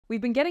We've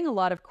been getting a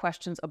lot of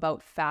questions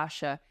about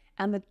fascia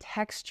and the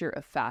texture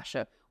of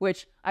fascia,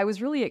 which I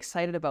was really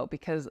excited about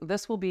because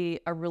this will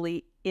be a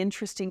really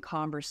interesting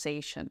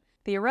conversation.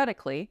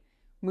 Theoretically,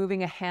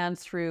 moving a hand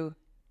through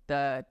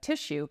the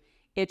tissue,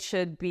 it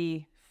should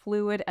be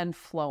fluid and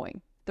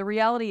flowing. The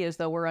reality is,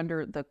 though, we're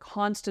under the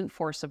constant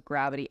force of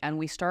gravity and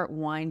we start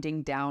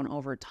winding down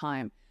over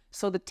time.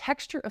 So the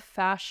texture of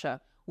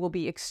fascia will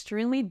be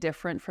extremely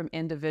different from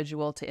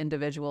individual to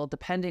individual,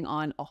 depending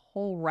on a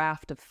whole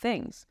raft of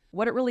things.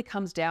 What it really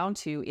comes down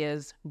to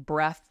is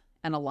breath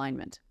and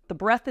alignment. The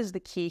breath is the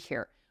key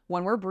here.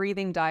 When we're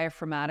breathing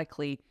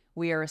diaphragmatically,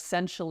 we are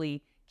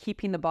essentially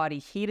keeping the body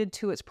heated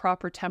to its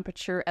proper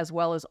temperature as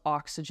well as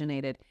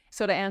oxygenated.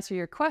 So to answer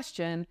your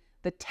question,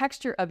 the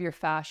texture of your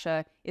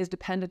fascia is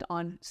dependent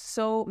on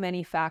so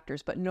many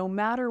factors, but no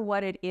matter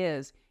what it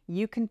is,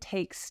 you can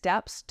take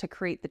steps to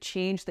create the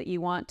change that you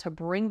want to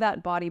bring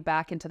that body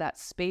back into that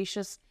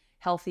spacious,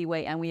 healthy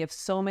way. And we have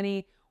so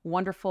many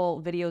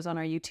wonderful videos on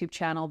our YouTube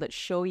channel that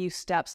show you steps